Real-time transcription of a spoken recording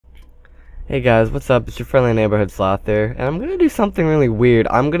Hey guys, what's up? It's your friendly neighborhood sloth here, and I'm gonna do something really weird.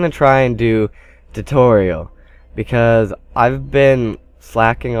 I'm gonna try and do tutorial because I've been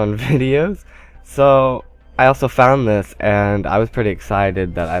slacking on videos. So I also found this and I was pretty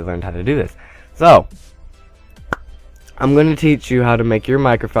excited that I learned how to do this. So I'm gonna teach you how to make your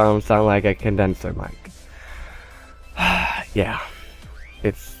microphone sound like a condenser mic. Yeah,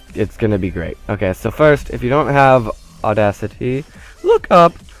 it's gonna be great. Okay, so first, if you don't have Audacity, look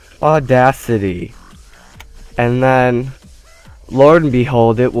up Audacity, and then Lord and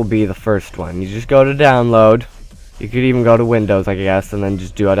behold, it will be the first one. You just go to download. You could even go to Windows, I guess, and then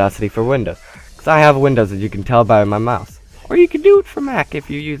just do Audacity for Windows, because I have Windows, as you can tell by my mouse. Or you can do it for Mac if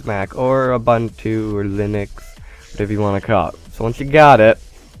you use Mac, or Ubuntu or Linux, whatever you want to call it. So once you got it,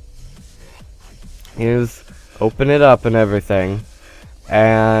 is open it up and everything,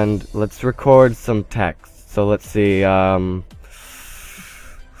 and let's record some text. So let's see,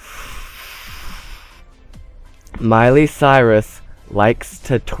 Miley Cyrus likes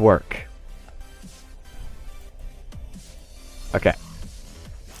to twerk. Okay,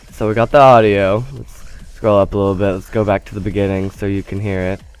 so we got the audio. Let's scroll up a little bit. Let's go back to the beginning so you can hear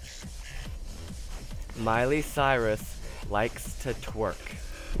it. Miley Cyrus likes to twerk.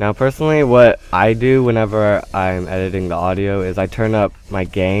 Now personally, what I do whenever I'm editing the audio is I turn up my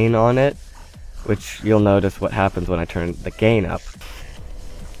gain on it, which you'll notice what happens when I turn the gain up.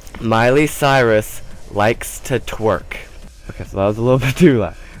 Miley Cyrus likes to twerk. Okay, so that was a little bit too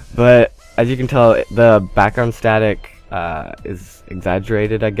loud, but as you can tell, the background static is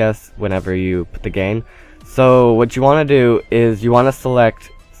exaggerated, I guess, whenever you put the gain. So what you want to do is you want to select,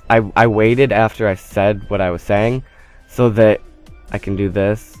 I waited after I said what I was saying so that I can do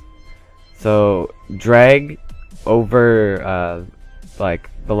this. So drag over like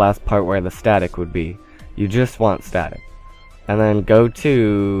the last part where the static would be. You just want static, and then go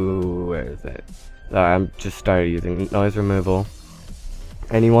to, where is it? I'm just started using noise removal,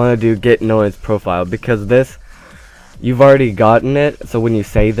 and you want to do get noise profile, because this, you've already gotten it, so when you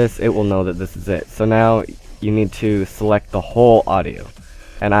say this, it will know that this is it. So now you need to select the whole audio,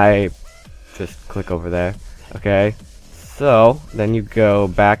 and I just click over there. Okay, so then you go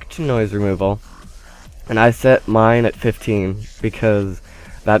back to noise removal, and I set mine at 15 because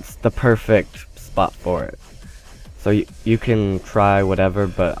that's the perfect spot for it. So you can try whatever,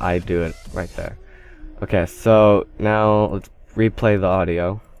 but I do it right there. Okay, so now let's replay the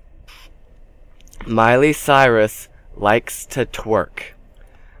audio. Miley Cyrus likes to twerk.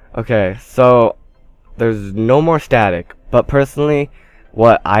 Okay, so there's no more static, but personally,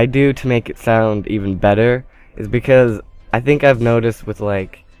 what I do to make it sound even better is because I think I've noticed with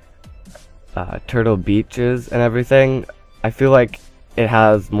like Turtle Beaches and everything, I feel like it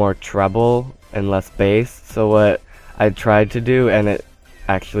has more treble and less bass. So what I tried to do, and it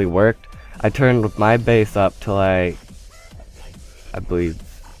actually worked, I turned my bass up to like, I believe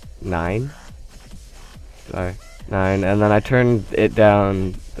 9. Sorry, 9, and then I turned it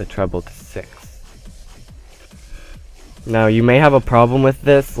down, the treble, to 6. Now you may have a problem with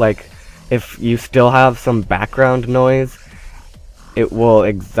this, like if you still have some background noise, it will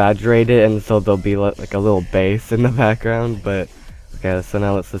exaggerate it, and so there'll be like a little bass in the background. But okay, so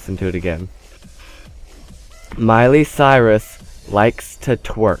now let's listen to it again. Miley Cyrus likes to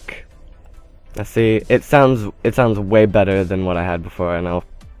twerk. Now see, it sounds way better than what I had before, and I'll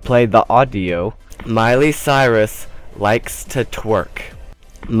play the audio. Miley Cyrus likes to twerk.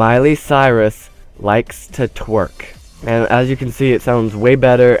 Miley Cyrus likes to twerk. And as you can see, it sounds way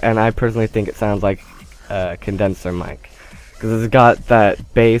better, and I personally think it sounds like a condenser mic, because it's got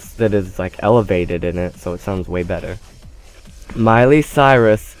that bass that is like elevated in it, so it sounds way better. Miley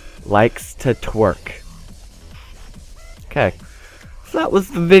Cyrus likes to twerk. Okay, so that was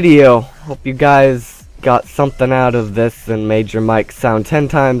the video. Hope you guys got something out of this and made your mic sound 10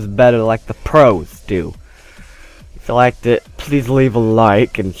 times better like the pros do. If you liked it, please leave a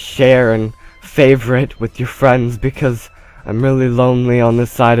like and share and favorite with your friends, because I'm really lonely on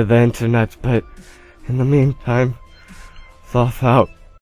this side of the internet. But in the meantime, sloth out.